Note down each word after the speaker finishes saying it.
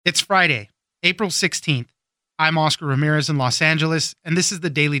It's Friday, April 16th. I'm Oscar Ramirez in Los Angeles, and this is the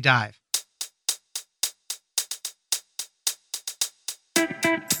Daily Dive.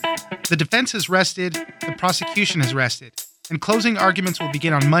 The defense has rested, the prosecution has rested, and closing arguments will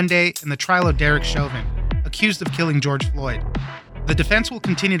begin on Monday in the trial of Derek Chauvin, accused of killing George Floyd. The defense will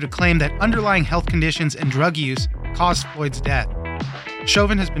continue to claim that underlying health conditions and drug use caused Floyd's death.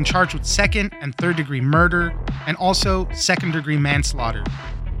 Chauvin has been charged with second and third-degree murder and also second-degree manslaughter.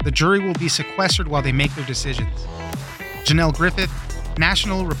 The jury will be sequestered while they make their decisions. Janelle Griffith,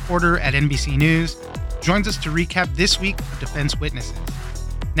 national reporter at NBC News, joins us to recap this week of defense witnesses.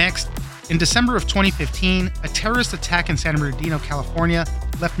 Next, in December of 2015, a terrorist attack in San Bernardino, California,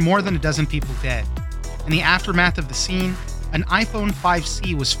 left more than a dozen people dead. In the aftermath of the scene, an iPhone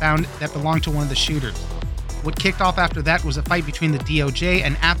 5C was found that belonged to one of the shooters. What kicked off after that was a fight between the DOJ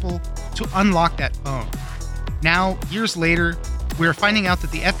and Apple to unlock that phone. Now, years later, we are finding out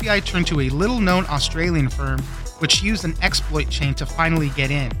that the FBI turned to a little-known Australian firm which used an exploit chain to finally get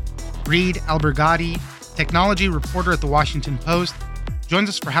in. Reed Albergati, technology reporter at The Washington Post, joins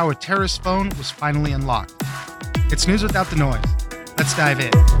us for how a terrorist phone was finally unlocked. It's news without the noise. Let's dive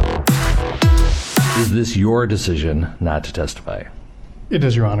in. Is this your decision not to testify? It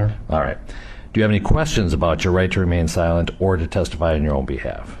is, Your Honor. All right. Do you have any questions about your right to remain silent or to testify on your own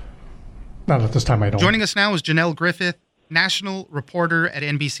behalf? Not at this time, I don't. Joining us now is Janelle Griffith, national reporter at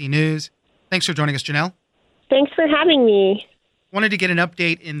NBC News. Thanks for joining us, Janelle. Thanks for having me. Wanted to get an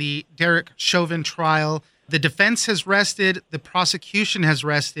update in the Derek Chauvin trial. The defense has rested. The prosecution has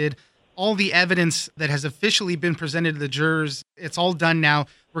rested. All the evidence that has officially been presented to the jurors, it's all done now.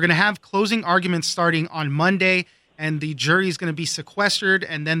 We're going to have closing arguments starting on Monday, and the jury is going to be sequestered,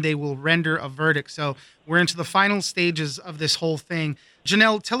 and then they will render a verdict. So we're into the final stages of this whole thing.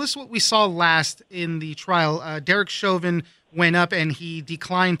 Janelle, tell us what we saw last in the trial. Derek Chauvin went up and he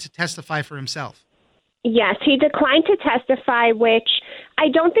declined to testify for himself. Yes, he declined to testify, which I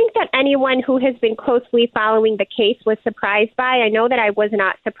don't think that anyone who has been closely following the case was surprised by. I know that I was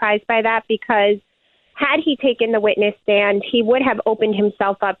not surprised by that because had he taken the witness stand, he would have opened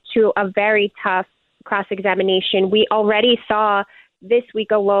himself up to a very tough cross-examination. We already saw this week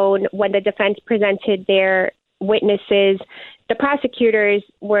alone when the defense presented their witnesses, the prosecutors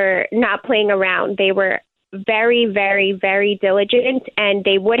were not playing around. They were very, very, very diligent, and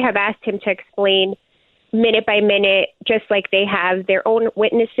they would have asked him to explain minute by minute, just like they have their own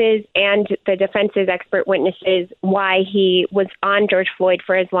witnesses and the defense's expert witnesses, why he was on George Floyd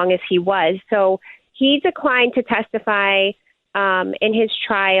for as long as he was. So he declined to testify in his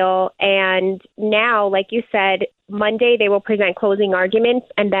trial. And now, like you said, Monday they will present closing arguments.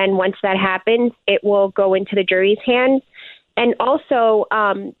 And then once that happens, it will go into the jury's hands. And also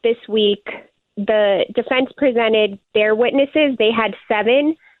this week, the defense presented their witnesses. They had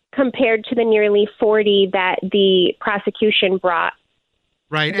 7 compared to the nearly 40 that the prosecution brought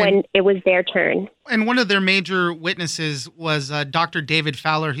when it was their turn. And one of their major witnesses was Dr. David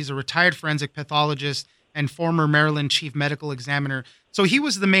Fowler. He's a retired forensic pathologist and former Maryland chief medical examiner. So he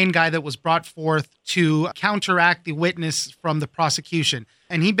was the main guy that was brought forth to counteract the witness from the prosecution.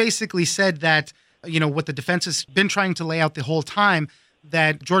 And he basically said that, what the defense has been trying to lay out the whole time,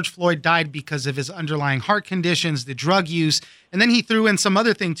 that George Floyd died because of his underlying heart conditions, the drug use. And then he threw in some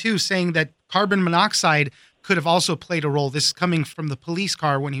other thing, too, saying that carbon monoxide could have also played a role. This is coming from the police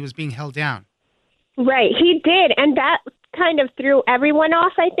car when he was being held down. Right, he did. And that kind of threw everyone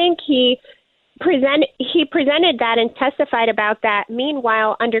off, I think. He presented that and testified about that.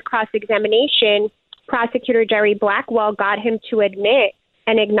 Meanwhile, under cross-examination, prosecutor Jerry Blackwell got him to admit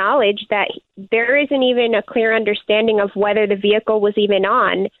and acknowledge that there isn't even a clear understanding of whether the vehicle was even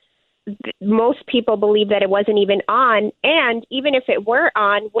on. Most people believe that it wasn't even on. And even if it were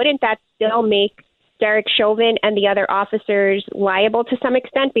on, wouldn't that still make Derek Chauvin and the other officers liable to some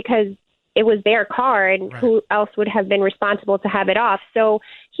extent because it was their car and who else would have been responsible to have it off? So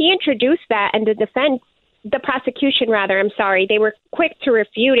he introduced that, and the prosecution, they were quick to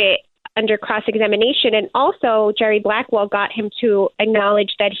refute it under cross-examination. And also Jerry Blackwell got him to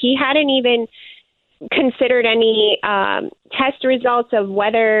acknowledge that he hadn't even considered any test results of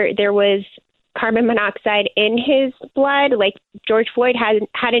whether there was carbon monoxide in his blood. Like George Floyd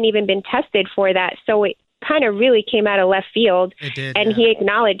hadn't even been tested for that. So it kind of really came out of left field. It did, and he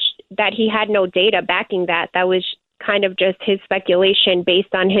acknowledged that he had no data backing that. That was kind of just his speculation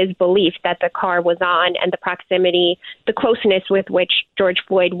based on his belief that the car was on and the proximity, the closeness with which George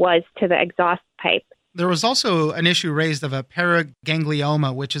Floyd was to the exhaust pipe. There was also an issue raised of a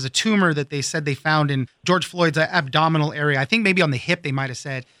paraganglioma, which is a tumor that they said they found in George Floyd's abdominal area. I think maybe on the hip, they might have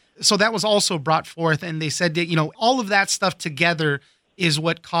said. So that was also brought forth, and they said that, all of that stuff together is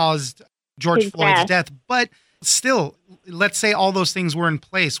what caused George Floyd's death. But still, let's say all those things were in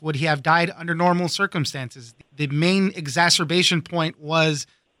place. Would he have died under normal circumstances? The main exacerbation point was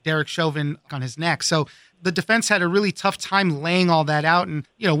Derek Chauvin on his neck. So the defense had a really tough time laying all that out. And,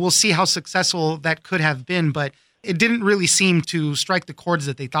 we'll see how successful that could have been. But it didn't really seem to strike the chords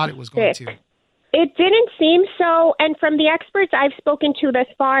that they thought it was going to. It didn't seem so. And from the experts I've spoken to thus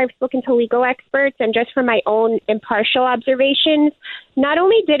far, I've spoken to legal experts, and just from my own impartial observations, not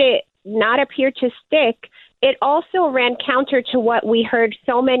only did it not appear to stick, it also ran counter to what we heard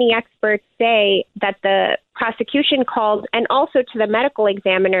so many experts say that the prosecution called, and also to the medical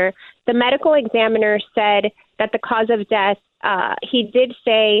examiner. The medical examiner said that the cause of death, he did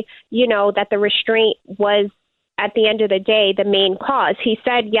say, that the restraint was, at the end of the day, the main cause. He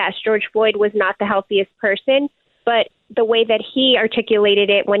said, yes, George Floyd was not the healthiest person, but the way that he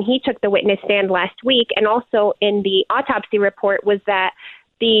articulated it when he took the witness stand last week, and also in the autopsy report, was that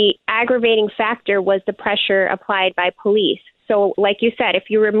the aggravating factor was the pressure applied by police. So like you said, if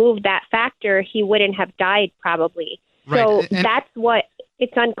you remove that factor, he wouldn't have died probably. Right. So that's what,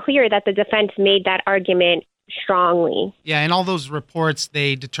 it's unclear that the defense made that argument strongly. Yeah, in all those reports,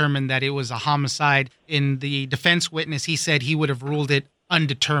 they determined that it was a homicide. In the defense witness, he said he would have ruled it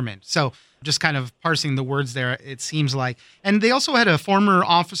undetermined. So just kind of parsing the words there, it seems like. And they also had a former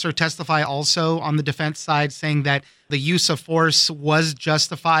officer testify also on the defense side, saying that the use of force was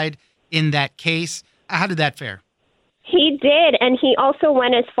justified in that case. How did that fare? He did. And he also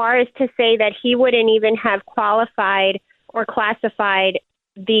went as far as to say that he wouldn't even have qualified or classified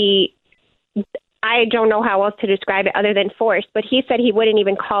I don't know how else to describe it other than force, but he said he wouldn't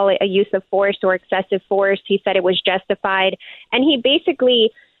even call it a use of force or excessive force. He said it was justified. And he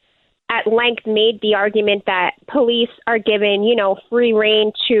basically at length made the argument that police are given, free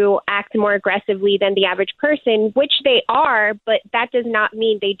rein to act more aggressively than the average person, which they are, but that does not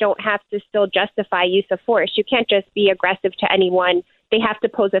mean they don't have to still justify use of force. You can't just be aggressive to anyone. They have to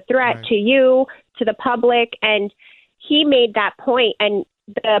pose a threat to you, to the public. And he made that point, and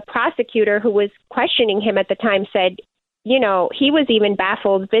the prosecutor who was questioning him at the time said, he was even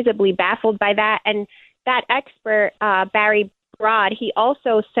visibly baffled by that. And that expert, Barry Broad, he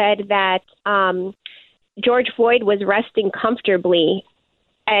also said that George Floyd was resting comfortably,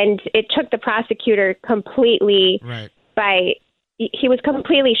 and it took the prosecutor completely he was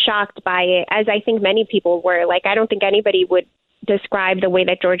completely shocked by it, as I think many people were. Like, I don't think anybody would describe the way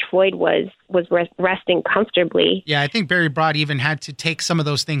that George Floyd was resting comfortably. Yeah, I think Barry Broad even had to take some of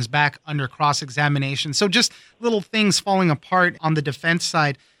those things back under cross-examination. So just little things falling apart on the defense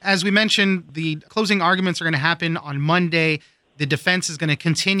side. As we mentioned, the closing arguments are going to happen on Monday. The defense is going to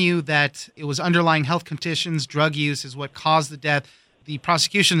continue that it was underlying health conditions, drug use is what caused the death. The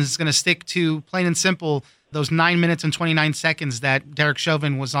prosecution is going to stick to, plain and simple, those 9 minutes and 29 seconds that Derek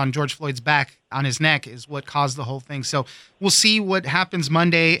Chauvin was on George Floyd's back on his neck is what caused the whole thing. So we'll see what happens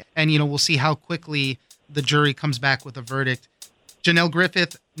Monday, and, we'll see how quickly the jury comes back with a verdict. Janelle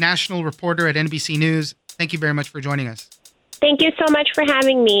Griffith, national reporter at NBC News, thank you very much for joining us. Thank you so much for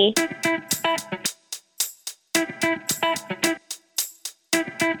having me.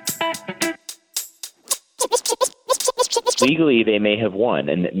 Legally, they may have won,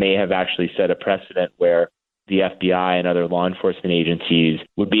 and it may have actually set a precedent where the FBI and other law enforcement agencies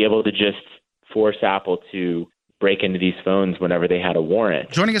would be able to just force Apple to break into these phones whenever they had a warrant.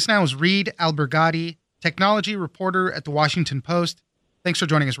 Joining us now is Reed Albergati, technology reporter at The Washington Post. Thanks for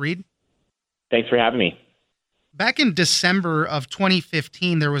joining us, Reed. Thanks for having me. Back in December of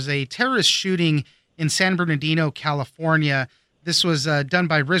 2015, there was a terrorist shooting in San Bernardino, California. This was done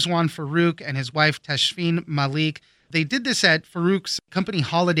by Rizwan Farouk and his wife, Tashfeen Malik. They did this at Farouk's company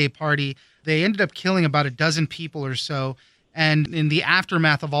holiday party. They ended up killing about a dozen people or so. And in the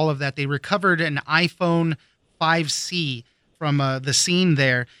aftermath of all of that, they recovered an iPhone 5C from the scene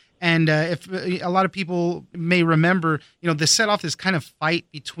there. And if a lot of people may remember, this set off this kind of fight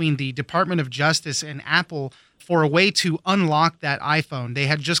between the Department of Justice and Apple for a way to unlock that iPhone. They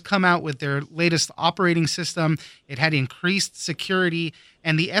had just come out with their latest operating system. It had increased security,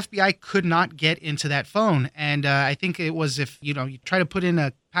 and the FBI could not get into that phone. And I think it was if you try to put in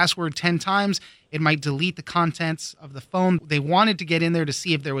a password 10 times, it might delete the contents of the phone. They wanted to get in there to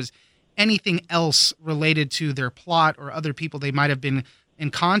see if there was anything else related to their plot or other people they might have been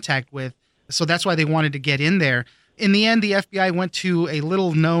in contact with. So that's why they wanted to get in there. In the end, the FBI went to a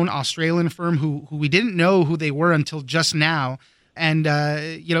little-known Australian firm who we didn't know who they were until just now. And,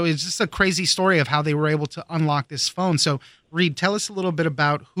 it's just a crazy story of how they were able to unlock this phone. So, Reed, tell us a little bit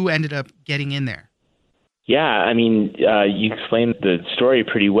about who ended up getting in there. Yeah, you explained the story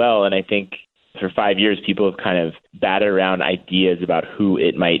pretty well. And I think for 5 years, people have kind of batted around ideas about who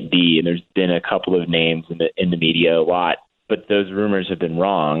it might be. And there's been a couple of names in the media a lot, but those rumors have been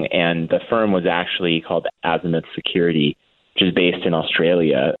wrong. And the firm was actually called Azimuth Security, which is based in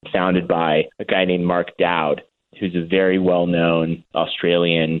Australia, founded by a guy named Mark Dowd, who's a very well-known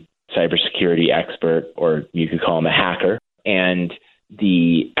Australian cybersecurity expert, or you could call him a hacker. And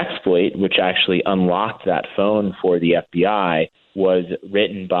the exploit, which actually unlocked that phone for the FBI, was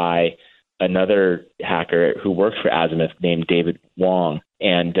written by another hacker who worked for Azimuth named David Wong.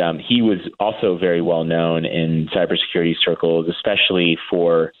 And he was also very well known in cybersecurity circles, especially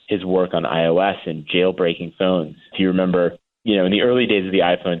for his work on iOS and jailbreaking phones. If you remember, in the early days of the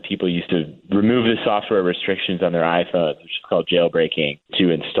iPhone, people used to remove the software restrictions on their iPhones, which is called jailbreaking, to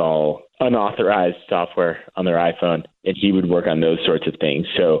install unauthorized software on their iPhone. And he would work on those sorts of things.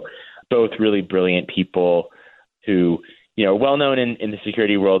 So both really brilliant people who, are well known in the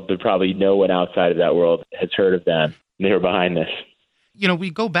security world, but probably no one outside of that world has heard of them. They were behind this.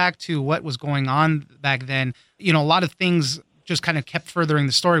 We go back to what was going on back then. A lot of things just kind of kept furthering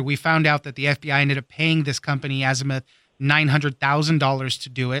the story. We found out that the FBI ended up paying this company, Azimuth, $900,000 to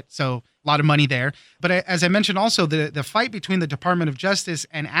do it. So a lot of money there. But as I mentioned also, the fight between the Department of Justice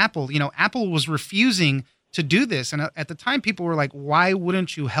and Apple, Apple was refusing to do this. And at the time, people were like, why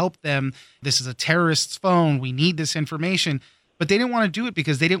wouldn't you help them? This is a terrorist's phone. We need this information. But they didn't want to do it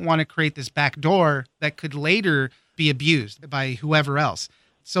because they didn't want to create this back door that could later be abused by whoever else.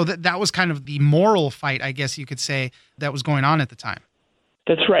 So that was kind of the moral fight, I guess you could say, that was going on at the time.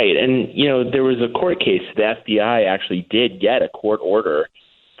 That's right. And, there was a court case. The FBI actually did get a court order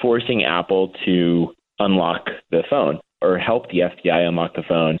forcing Apple to unlock the phone or help the FBI unlock the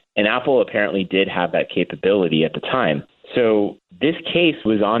phone. And Apple apparently did have that capability at the time. So this case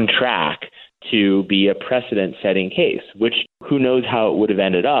was on track to be a precedent-setting case, which who knows how it would have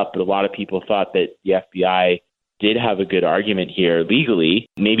ended up. But a lot of people thought that the FBI did have a good argument here legally,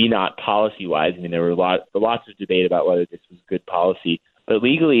 maybe not policy-wise. I mean, there were lots of debate about whether this was good policy. But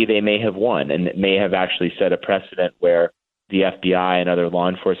legally, they may have won, and it may have actually set a precedent where the FBI and other law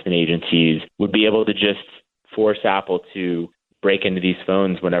enforcement agencies would be able to just force Apple to break into these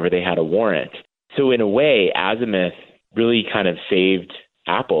phones whenever they had a warrant. So in a way, Azimuth really kind of saved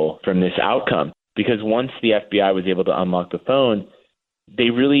Apple from this outcome, because once the FBI was able to unlock the phone, they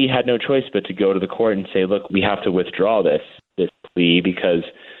really had no choice but to go to the court and say, look, we have to withdraw this plea because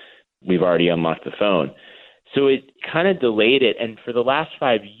we've already unlocked the phone. So it kind of delayed it. And for the last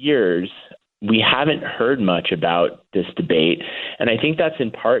 5 years, we haven't heard much about this debate. And I think that's in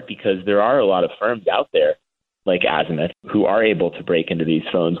part because there are a lot of firms out there like Azimuth who are able to break into these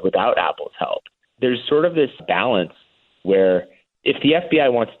phones without Apple's help. There's sort of this balance where if the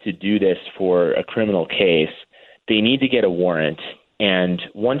FBI wants to do this for a criminal case, they need to get a warrant. And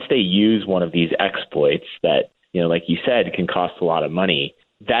once they use one of these exploits that, like you said, can cost a lot of money,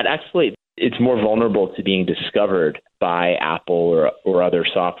 that exploit, it's more vulnerable to being discovered by Apple or other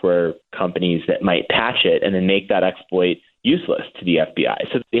software companies that might patch it and then make that exploit useless to the FBI.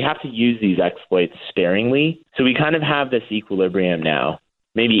 So they have to use these exploits sparingly. So we kind of have this equilibrium now.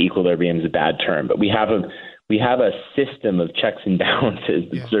 Maybe equilibrium is a bad term, but we have a system of checks and balances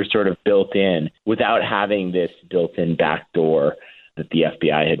that are sort of built in without having this built-in backdoor that the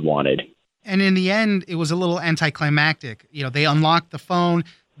FBI had wanted. And in the end, it was a little anticlimactic. They unlocked the phone.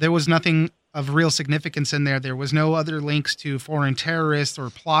 There was nothing of real significance in there. There was no other links to foreign terrorists or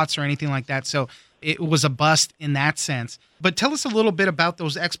plots or anything like that. So it was a bust in that sense. But tell us a little bit about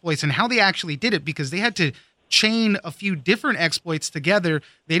those exploits and how they actually did it, because they had to chain a few different exploits together.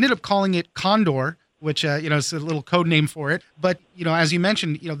 They ended up calling it Condor, which, is a little code name for it. But, as you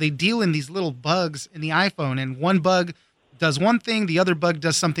mentioned, they deal in these little bugs in the iPhone, and one bug does one thing, the other bug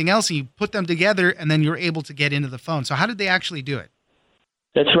does something else, and you put them together, and then you're able to get into the phone. So how did they actually do it?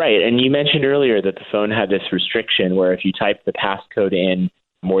 That's right. And you mentioned earlier that the phone had this restriction where if you typed the passcode in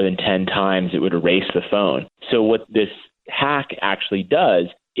more than 10 times, it would erase the phone. So what this hack actually does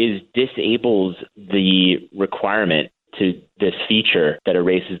is disables the requirement to this feature that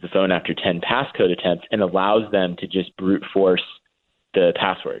erases the phone after 10 passcode attempts and allows them to just brute force the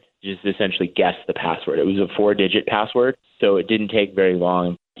password, just essentially guess the password. It was a 4-digit password, so it didn't take very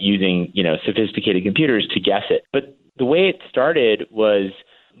long using, sophisticated computers to guess it. But the way it started was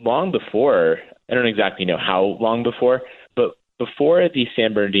long before, I don't exactly know how long before, but before the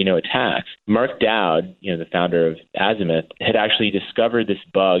San Bernardino attacks, Mark Dowd, the founder of Azimuth, had actually discovered this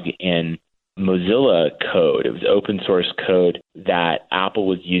bug in Mozilla code. It was open source code that Apple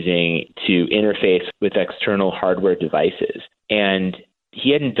was using to interface with external hardware devices. And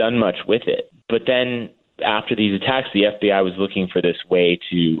he hadn't done much with it. But then after these attacks, the FBI was looking for this way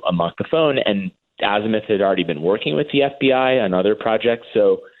to unlock the phone, and Azimuth had already been working with the FBI on other projects.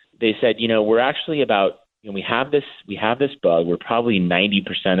 So they said, we're actually we have this bug. We're probably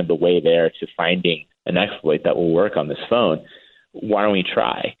 90% of the way there to finding an exploit that will work on this phone. Why don't we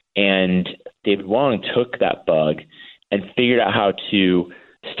try? And David Wong took that bug and figured out how to,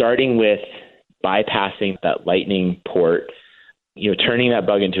 starting with bypassing that Lightning port, turning that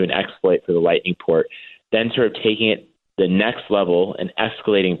bug into an exploit for the Lightning port, then sort of taking it the next level and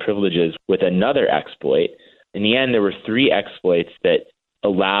escalating privileges with another exploit. In the end, there were 3 exploits that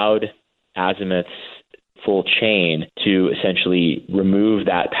allowed Azimuth's full chain to essentially remove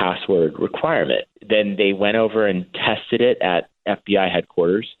that password requirement. Then they went over and tested it at FBI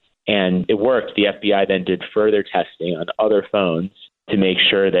headquarters, and it worked. The FBI then did further testing on other phones to make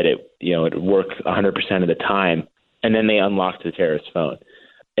sure that it worked 100% of the time. And then they unlocked the terrorist phone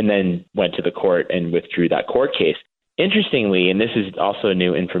and then went to the court and withdrew that court case. Interestingly, and this is also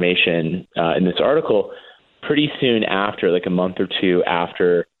new information in this article, pretty soon after, like a month or two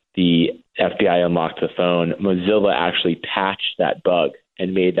after the FBI unlocked the phone, Mozilla actually patched that bug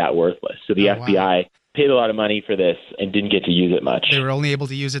and made that worthless. So the FBI paid a lot of money for this and didn't get to use it much. They were only able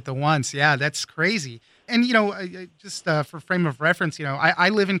to use it the once. Yeah, that's crazy. And, just for frame of reference, I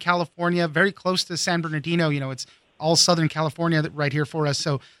live in California, very close to San Bernardino. It's all Southern California right here for us.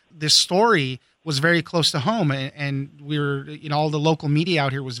 So this story was very close to home. And we were, all the local media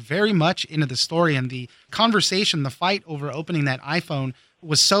out here was very much into the story. And the conversation, the fight over opening that iPhone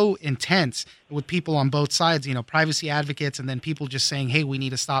was so intense with people on both sides, privacy advocates, and then people just saying, hey, we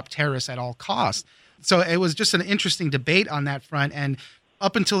need to stop terrorists at all costs. So it was just an interesting debate on that front. And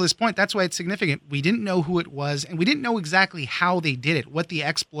up until this point, that's why it's significant. We didn't know who it was, and we didn't know exactly how they did it, what the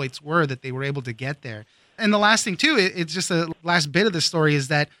exploits were that they were able to get there. And the last thing, too, it's just the last bit of the story is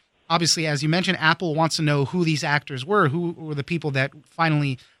that, obviously, as you mentioned, Apple wants to know who these actors were, who were the people that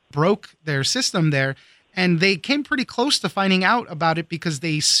finally broke their system there. And they came pretty close to finding out about it because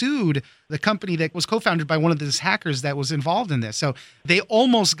they sued the company that was co-founded by one of these hackers that was involved in this. So they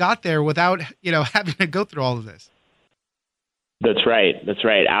almost got there without, having to go through all of this. That's right.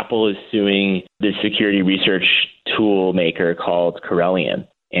 Apple is suing the security research tool maker called Corellium.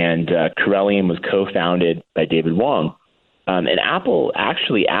 And Corellium was co-founded by David Wong. And Apple,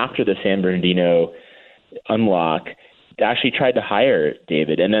 actually, after the San Bernardino unlock, actually tried to hire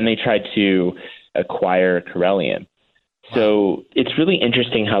David. And then they tried to acquire Corellium. So it's really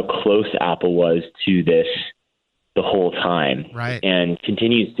interesting how close Apple was to this the whole time, right, and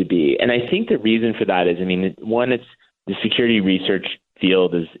continues to be. And I think the reason for that is, one, it's the security research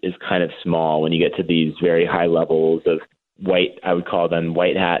field is kind of small when you get to these very high levels of I would call them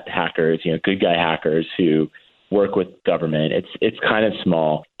white hat hackers, good guy hackers who work with government. It's kind of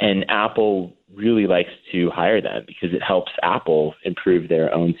small, and Apple really likes to hire them because it helps Apple improve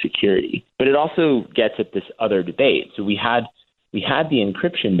their own security. But it also gets at this other debate. So we had the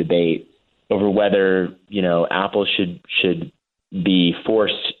encryption debate over whether, Apple should be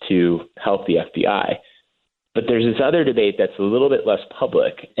forced to help the FBI. But there's this other debate that's a little bit less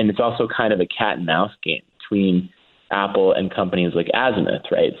public, and it's also kind of a cat and mouse game between Apple and companies like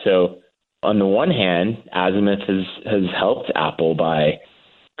Azimuth, right? So on the one hand, Azimuth has helped Apple by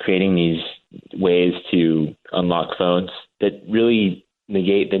creating these ways to unlock phones that really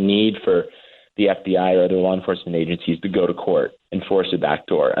negate the need for the FBI or other law enforcement agencies to go to court and force a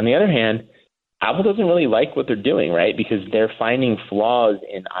backdoor. On the other hand, Apple doesn't really like what they're doing, right? Because they're finding flaws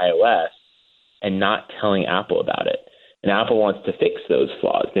in iOS and not telling Apple about it. And Apple wants to fix those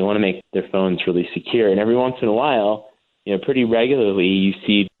flaws. They want to make their phones really secure. And every once in a while, pretty regularly, you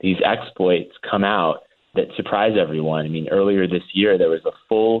see these exploits come out that surprise everyone. Earlier this year, there was a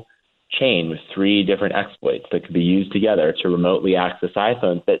full chain with 3 different exploits that could be used together to remotely access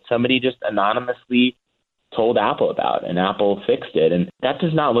iPhones that somebody just anonymously told Apple about, and Apple fixed it. And that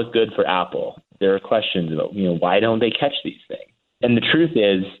does not look good for Apple. There are questions about, why don't they catch these things? And the truth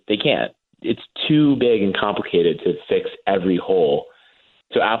is they can't. It's too big and complicated to fix every hole.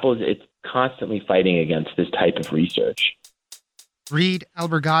 So it's constantly fighting against this type of research. Reed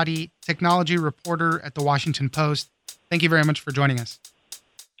Albergati, technology reporter at The Washington Post. Thank you very much for joining us.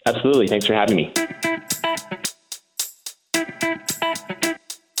 Absolutely. Thanks for having me.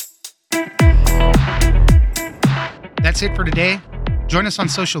 That's it for today. Join us on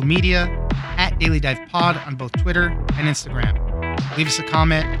social media at Daily Dive Pod on both Twitter and Instagram. Leave us a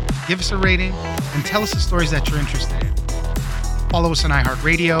comment, give us a rating, and tell us the stories that you're interested in. Follow us on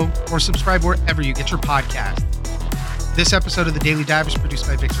iHeartRadio or subscribe wherever you get your podcast. This episode of The Daily Dive is produced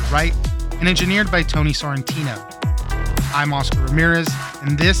by Victor Wright and engineered by Tony Sorrentino. I'm Oscar Ramirez,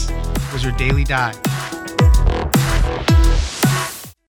 and this was your Daily Dive.